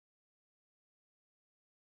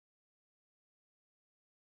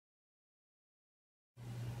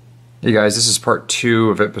Hey guys, this is part 2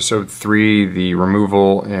 of episode 3, the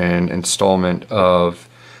removal and installment of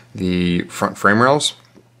the front frame rails.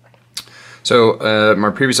 So my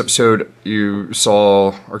previous episode you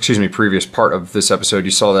saw, or excuse me, previous part of this episode you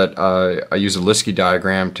saw that I used a Liskey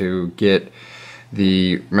diagram to get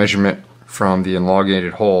the measurement from the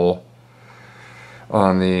elongated hole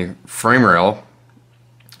on the frame rail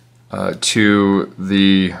to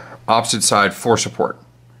the opposite side floor support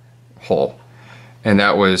hole. And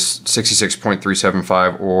that was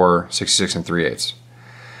 66.375 or 66 3/8.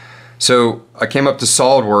 So I came up to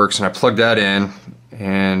SolidWorks and I plugged that in,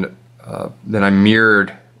 and then I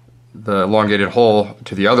mirrored the elongated hole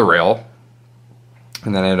to the other rail,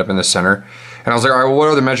 and then I ended up in the center. And I was like, all right, well, what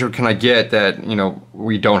other measurement can I get that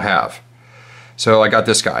we don't have? So I got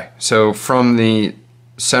this guy. So from the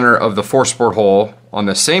center of the floor support hole on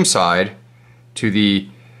the same side to the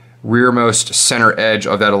rearmost center edge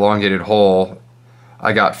of that elongated hole,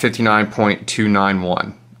 I got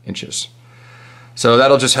 59.291 inches. So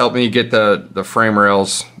that'll just help me get the frame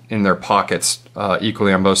rails in their pockets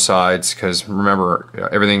equally on both sides, because remember,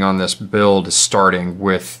 everything on this build is starting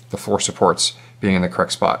with the floor supports being in the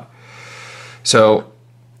correct spot. So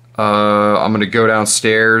I'm going to go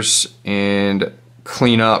downstairs and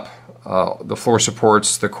clean up the floor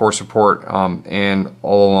supports, the core support, and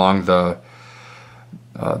all along the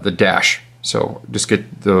dash. So just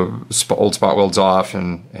get the old spot welds off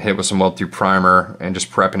and hit with some weld through primer and just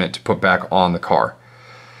prepping it to put back on the car.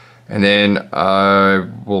 And then I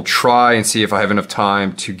will try and see if I have enough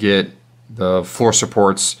time to get the floor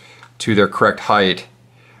supports to their correct height,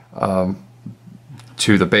 to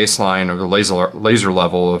the baseline of the laser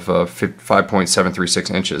level of 5.736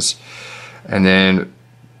 inches, and then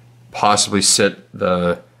possibly sit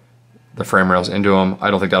the frame rails into them.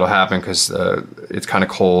 I don't think that'll happen because it's kind of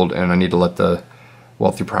cold and I need to let the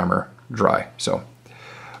weld through primer dry. So,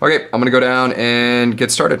 okay, I'm gonna go down and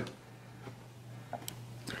get started.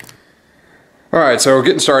 All right, so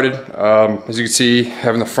getting started. As you can see,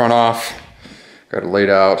 having the front off, got it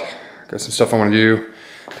laid out. Got some stuff I want to do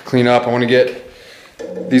to clean up. I want to get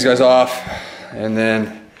these guys off, and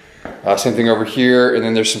then same thing over here. And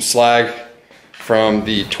then there's some slag from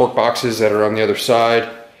the torque boxes that are on the other side.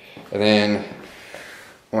 And then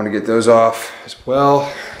I want to get those off as well.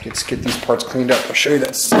 Let's get these parts cleaned up. I'll show you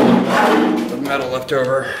that the metal left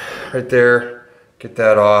over right there. Get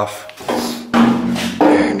that off.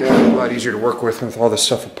 And a lot easier to work with all this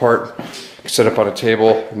stuff apart. Set up on a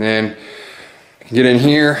table, and then I can get in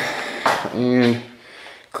here and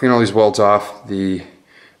clean all these welds off the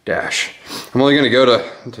dash. I'm only going to go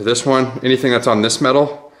to this one. Anything that's on this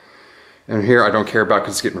metal and here I don't care about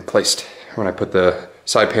because it's getting replaced when I put the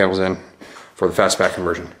side panels in for the fastback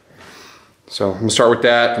conversion. So I'm going to start with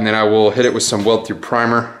that, and then I will hit it with some weld through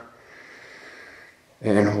primer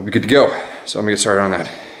and we'll be good to go. So I'm going to get started on that.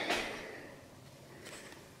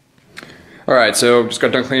 Alright, so just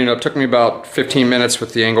got done cleaning up. Took me about 15 minutes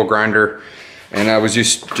with the angle grinder, and I was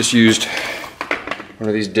just used one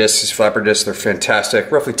of these discs, these flapper discs. They're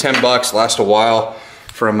fantastic. Roughly 10 bucks, last a while,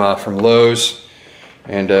 from Lowe's,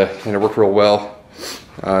 and it worked real well.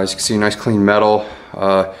 As you can see, nice clean metal.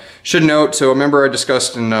 Should note, so remember I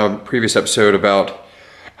discussed in a previous episode about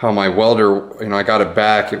how my welder, I got it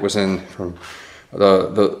back. It was from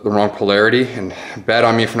the wrong polarity, and bad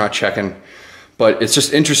on me for not checking. But it's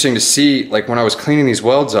just interesting to see, like when I was cleaning these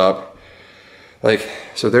welds up,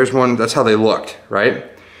 so there's one, that's how they looked, right?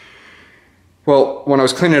 Well, when I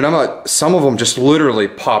was cleaning them up, some of them just literally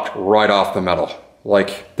popped right off the metal.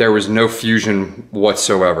 Like there was no fusion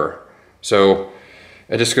whatsoever. So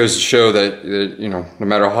it just goes to show that, no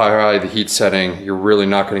matter how high the heat setting, you're really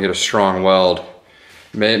not going to get a strong weld.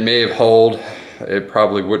 It may have hold, it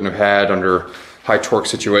probably wouldn't have had under high torque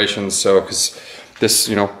situations. So, because this,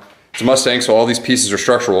 it's a Mustang, so all these pieces are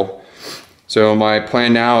structural. So my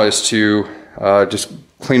plan now is to just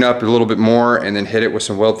clean up a little bit more and then hit it with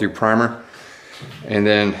some weld through primer. And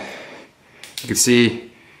then you can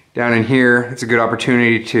see down in here, it's a good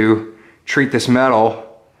opportunity to treat this metal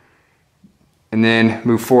and then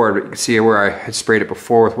move forward. But you can see where I had sprayed it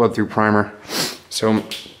before with weld through primer. So I'm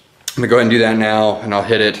gonna go ahead and do that now, and I'll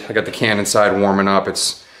hit it. I got the can inside warming up.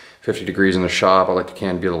 It's 50 degrees in the shop. I like the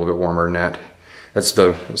can to be a little bit warmer than that. That's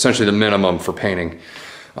essentially the minimum for painting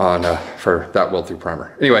for that weld through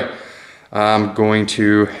primer. Anyway, I'm going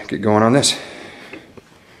to get going on this.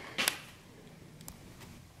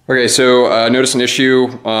 Okay, so I noticed an issue.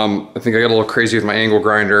 I think I got a little crazy with my angle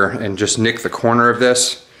grinder and just nicked the corner of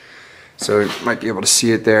this. So you might be able to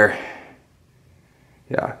see it there.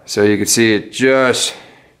 Yeah, so you can see it just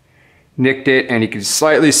nicked it, and you can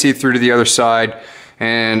slightly see through to the other side.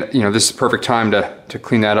 And you know, this is the perfect time to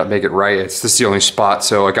clean that up, make it right. This is the only spot.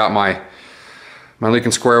 So I got my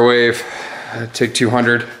Lincoln Square Wave TIG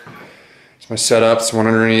 200. It's my setup, it's one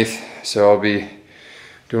underneath. So I'll be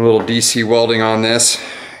doing a little DC welding on this,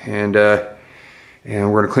 and we're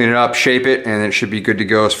gonna clean it up, shape it, and it should be good to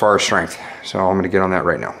go as far as strength. So I'm gonna get on that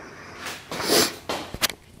right now.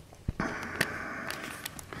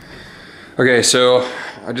 Okay, so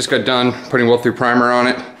I just got done putting weld through primer on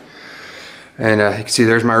it, and you can see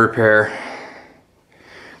there's my repair.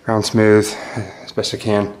 Ground smooth as best I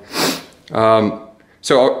can.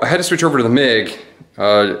 So I had to switch over to the MIG.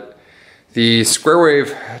 The Square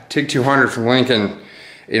Wave TIG 200 from Lincoln,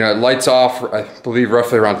 you know, it lights off, I believe,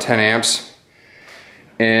 roughly around 10 amps.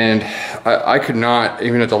 And I could not,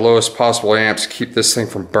 even at the lowest possible amps, keep this thing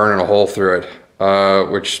from burning a hole through it,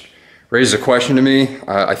 which raises a question to me.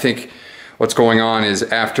 I think what's going on is,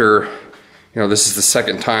 after, you know, this is the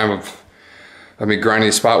second time of me grinding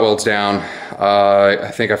these spot welds down, I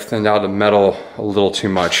think I've thinned out the metal a little too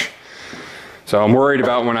much. So I'm worried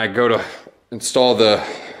about when I go to install the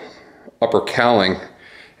upper cowling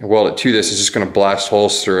and weld it to this, it's just going to blast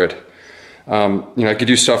holes through it. You know, I could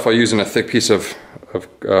do stuff by using a thick piece of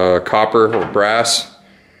copper or brass,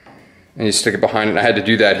 and you stick it behind it. And I had to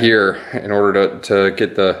do that here in order to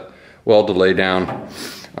get the weld to lay down.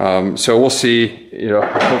 So we'll see. You know,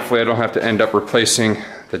 hopefully I don't have to end up replacing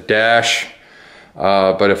the dash,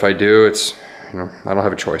 but if I do, it's, you know, I don't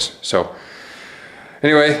have a choice. So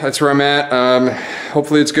anyway, that's where I'm at.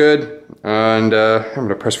 Hopefully it's good, and I'm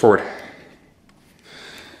gonna press forward.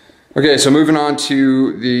 Okay, so moving on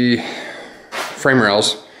to the frame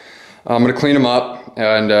rails. I'm gonna clean them up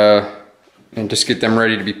and just get them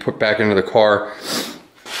ready to be put back into the car.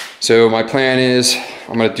 So my plan is,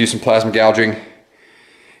 I'm gonna do some plasma gouging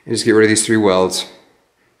and just get rid of these 3 welds,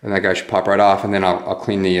 and that guy should pop right off, and then I'll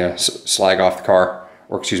clean the slag off the car,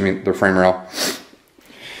 or excuse me, the frame rail.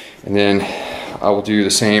 And then I will do the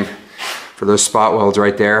same for those spot welds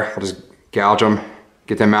right there. I'll just gouge them,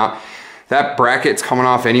 get them out. That bracket's coming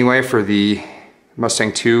off anyway for the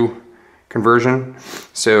Mustang 2 conversion,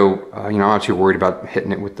 so you know, I'm not too worried about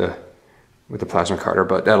hitting it with the plasma cutter,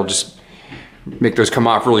 but that'll just make those come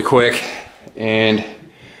off really quick. And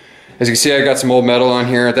as you can see, I got some old metal on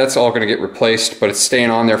here. That's all going to get replaced, but it's staying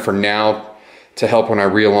on there for now to help when I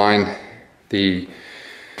realign the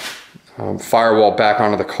firewall back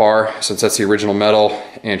onto the car, since that's the original metal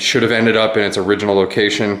and should have ended up in its original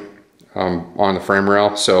location on the frame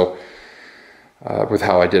rail. So with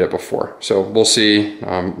how I did it before. So we'll see.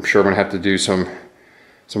 I'm sure I'm gonna have to do some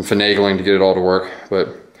finagling to get it all to work,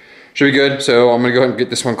 but should be good. So I'm gonna go ahead and get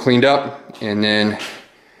this one cleaned up, and then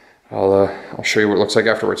I'll show you what it looks like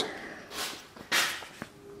afterwards.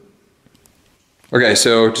 Okay,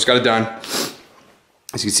 so just got it done.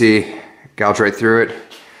 As you can see, gouge right through it.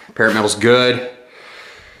 Parent metal's good.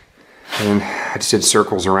 And I just did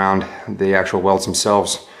circles around the actual welds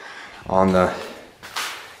themselves on the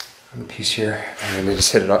piece here, and they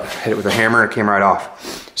just hit it with a hammer, and it came right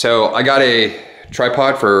off. So I got a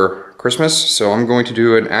tripod for Christmas, so I'm going to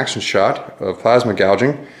do an action shot of plasma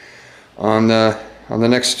gouging on the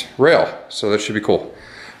next rail. So that should be cool.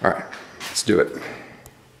 All right, let's do it.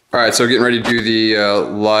 All right, so getting ready to do the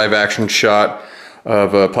live action shot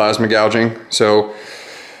of plasma gouging. So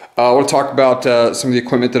I want to talk about some of the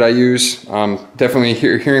equipment that I use. Definitely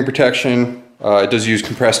hearing protection. It does use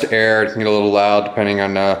compressed air. It can get a little loud depending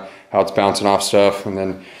on how it's bouncing off stuff. And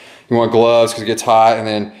then you want gloves because it gets hot. And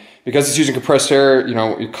then because it's using compressed air, you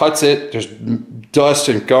know, it cuts it. There's dust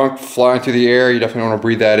and gunk flying through the air. You definitely want to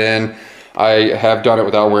breathe that in. I have done it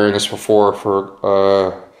without wearing this before.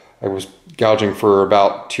 I was gouging for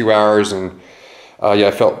about 2 hours, and yeah,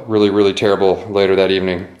 I felt really terrible later that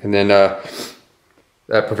evening. And then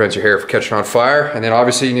that prevents your hair from catching on fire. And then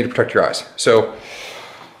obviously you need to protect your eyes. So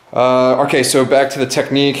okay, so back to the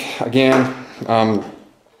technique again.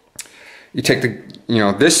 You take the, you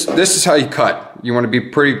know, this is how you cut. You want to be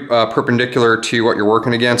pretty perpendicular to what you're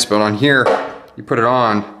working against, but on here, you put it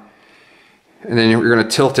on, and then you're going to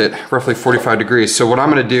tilt it roughly 45 degrees. So what I'm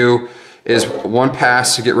going to do is one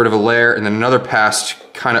pass to get rid of a layer, and then another pass to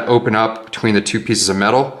kind of open up between the 2 pieces of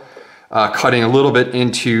metal, cutting a little bit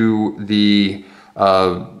into the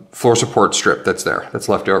floor support strip that's there, that's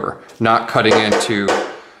left over, not cutting into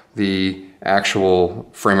the actual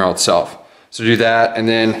frame rail itself. So do that, and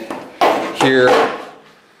then here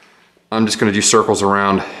I'm just going to do circles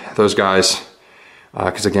around those guys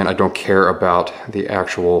because again, I don't care about the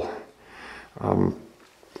actual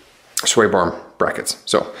sway bar brackets.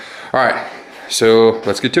 So all right, so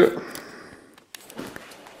let's get to it.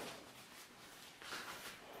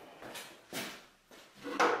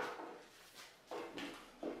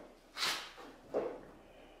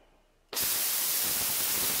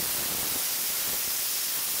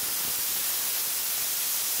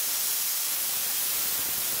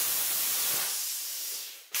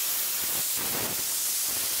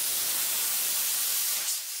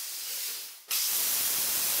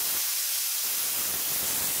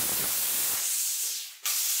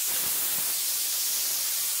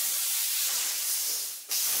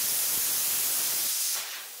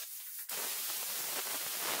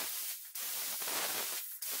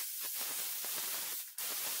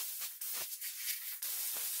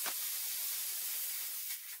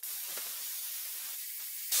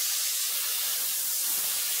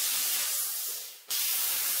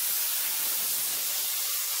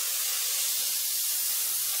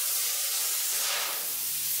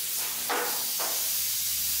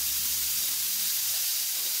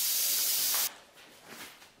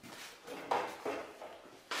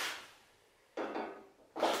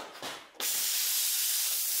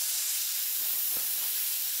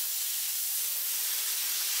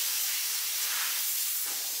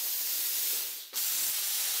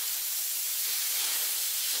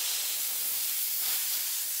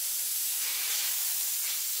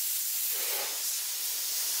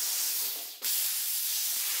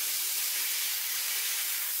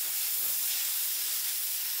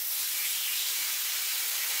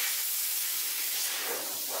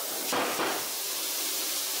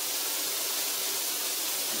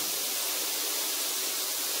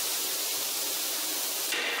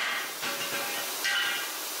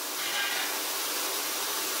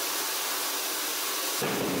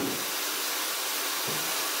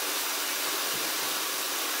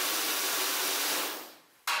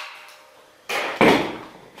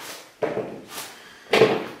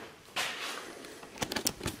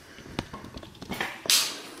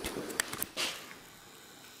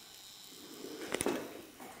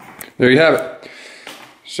 There you have it.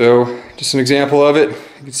 So just an example of it.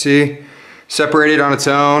 You can see separated on its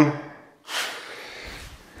own.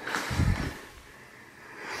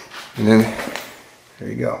 And then there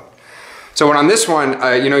you go. So when on this one,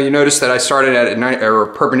 you notice that I started at or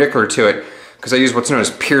perpendicular to it because I use what's known as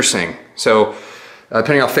piercing. So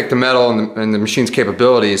depending how thick the metal and the machine's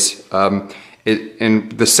capabilities, and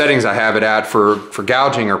the settings I have it at for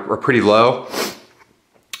gouging are pretty low.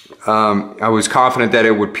 I was confident that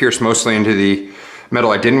it would pierce mostly into the metal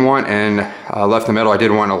I didn't want and left the metal I did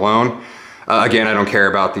want alone. Again, I don't care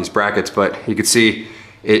about these brackets, but you can see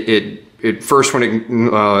it first when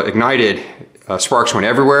it ignited, sparks went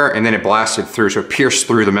everywhere, and then it blasted through, so it pierced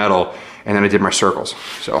through the metal, and then I did my circles.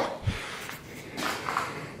 So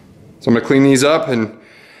I'm gonna clean these up and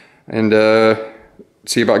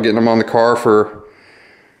see about getting them on the car for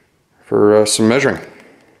some measuring.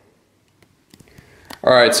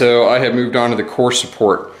 All right, so I have moved on to the core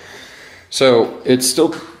support. So it's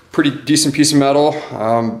still a pretty decent piece of metal.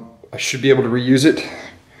 I should be able to reuse it.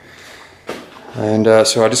 And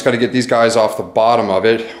so I just got to get these guys off the bottom of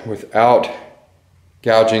it without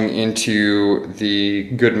gouging into the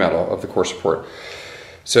good metal of the core support.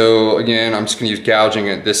 So again, I'm just going to use gouging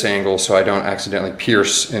at this angle so I don't accidentally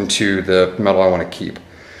pierce into the metal I want to keep.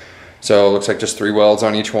 So it looks like just 3 welds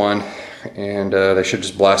on each one, and they should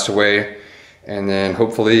just blast away, and then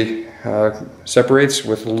hopefully separates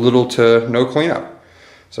with little to no cleanup.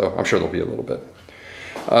 So I'm sure there'll be a little bit.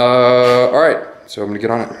 All right, so I'm gonna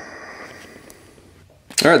get on it.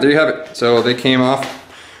 All right, there you have it. So they came off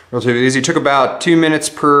relatively easy. It took about 2 minutes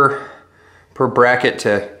per bracket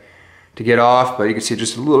to get off, but you can see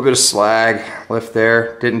just a little bit of slag left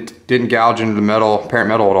there. Didn't gouge into the metal, parent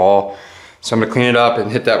metal at all. So I'm gonna clean it up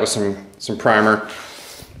and hit that with some primer.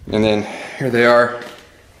 And then here they are.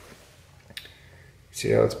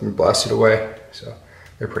 See how it's been blasted away? So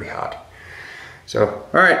they're pretty hot. So,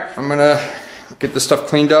 all right, I'm gonna get this stuff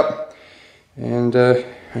cleaned up and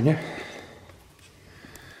yeah.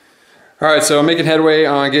 All right, so I'm making headway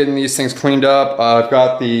on getting these things cleaned up. I've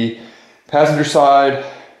got the passenger side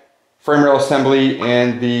frame rail assembly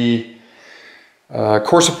and the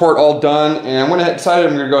core support all done, and I decided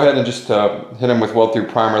I'm gonna go ahead and just hit them with weld through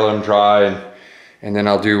primer, let them dry, and then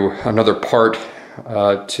I'll do another part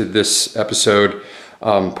to this episode,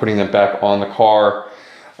 putting them back on the car.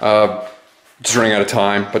 Just running out of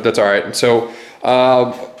time, but that's all right. So,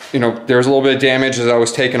 there's a little bit of damage as I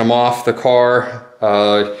was taking them off the car.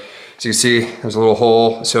 As you can see, there's a little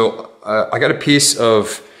hole. So I got a piece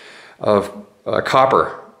of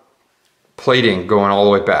copper plating going all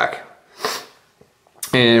the way back.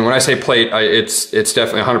 And when I say plate, it's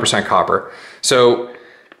definitely 100% copper. So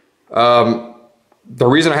the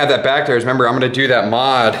reason I have that back there is, remember, I'm going to do that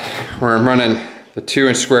mod where I'm running the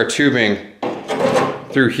 2-inch square tubing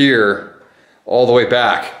through here all the way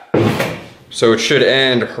back. So it should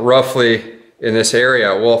end roughly in this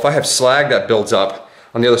area. Well, if I have slag that builds up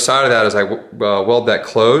on the other side of that as I weld that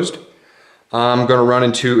closed, I'm going to run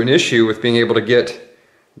into an issue with being able to get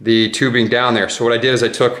the tubing down there. So what I did is I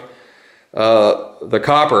took the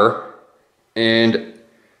copper and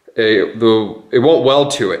it won't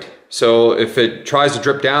weld to it. So if it tries to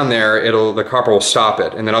drip down there, the copper will stop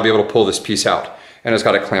it, and then I'll be able to pull this piece out, and it's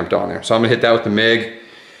got it clamped on there. So I'm gonna hit that with the MIG,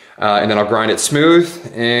 and then I'll grind it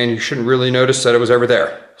smooth, and you shouldn't really notice that it was ever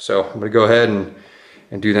there. So I'm gonna go ahead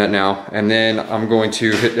and do that now. And then I'm going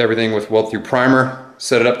to hit everything with weld through primer,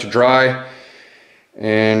 set it up to dry,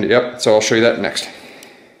 and yep, so I'll show you that next.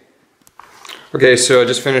 Okay, so I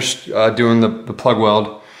just finished doing the plug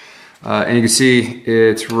weld, and you can see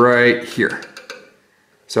it's right here.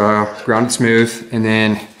 So I ground it smooth, and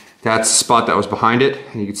then that's the spot that was behind it,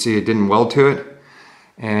 and you can see it didn't weld to it,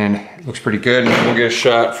 and it looks pretty good. And we'll get a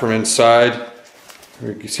shot from inside.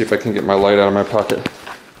 You can see if I can get my light out of my pocket.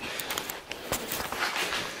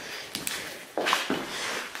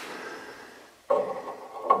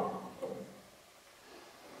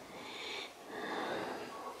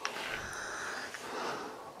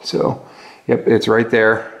 So, yep, it's right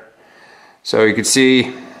there. So you can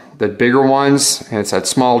see the bigger ones, and it's that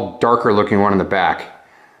small, darker looking one in the back.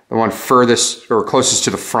 The one furthest or closest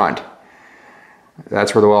to the front.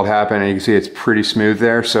 That's where the weld happened, and you can see it's pretty smooth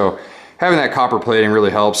there. So having that copper plating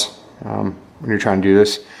really helps when you're trying to do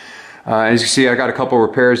this. As you can see, I got a couple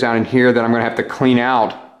repairs down in here that I'm gonna have to clean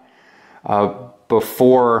out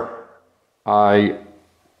before I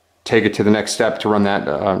take it to the next step to run that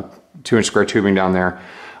 2-inch square tubing down there.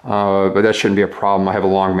 But that shouldn't be a problem. I have a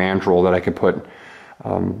long mandrel that I can put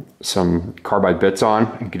some carbide bits on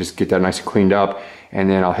and just get that nice and cleaned up, and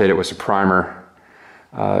then I'll hit it with some primer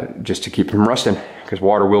just to keep them rusting, because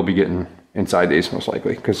water will be getting inside these most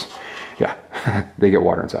likely, because yeah, they get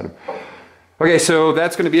water inside them. Okay, so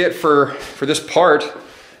that's going to be it for this part.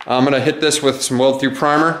 I'm going to hit this with some weld through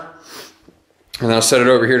primer, and then I'll set it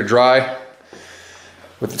over here to dry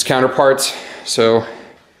with its counterparts. So you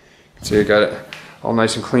can see I got it all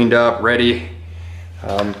nice and cleaned up, ready.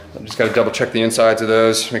 I just got to double check the insides of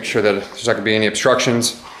those, make sure that there's not going to be any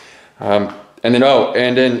obstructions. And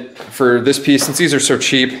then for this piece, since these are so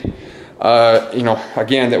cheap, you know,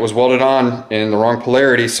 again, that was welded on in the wrong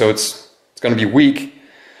polarity, so it's going to be weak.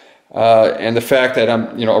 And the fact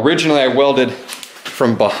that you know, originally I welded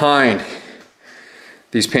from behind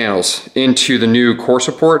these panels into the new core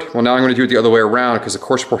support. Well, now I'm going to do it the other way around, because the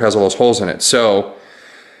core support has all those holes in it. So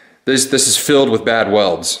this is filled with bad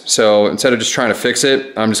welds. So instead of just trying to fix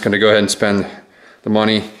it, I'm just going to go ahead and spend the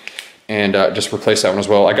money and just replace that one as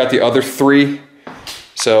well. I got the other 3,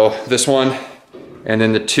 so this one and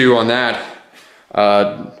then the 2 on that.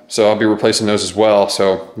 So I'll be replacing those as well.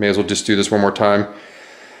 So may as well just do this one more time.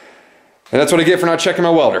 And that's what I get for not checking my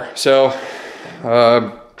welder. So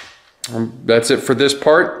that's it for this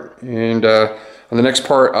part. And on the next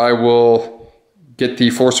part, I will get the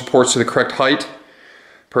 4 supports to the correct height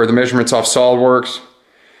per the measurements off SolidWorks,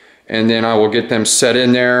 and then I will get them set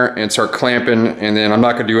in there and start clamping, and then I'm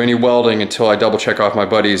not going to do any welding until I double check off my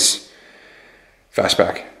buddy's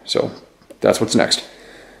fastback. So that's what's next.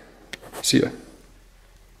 See ya.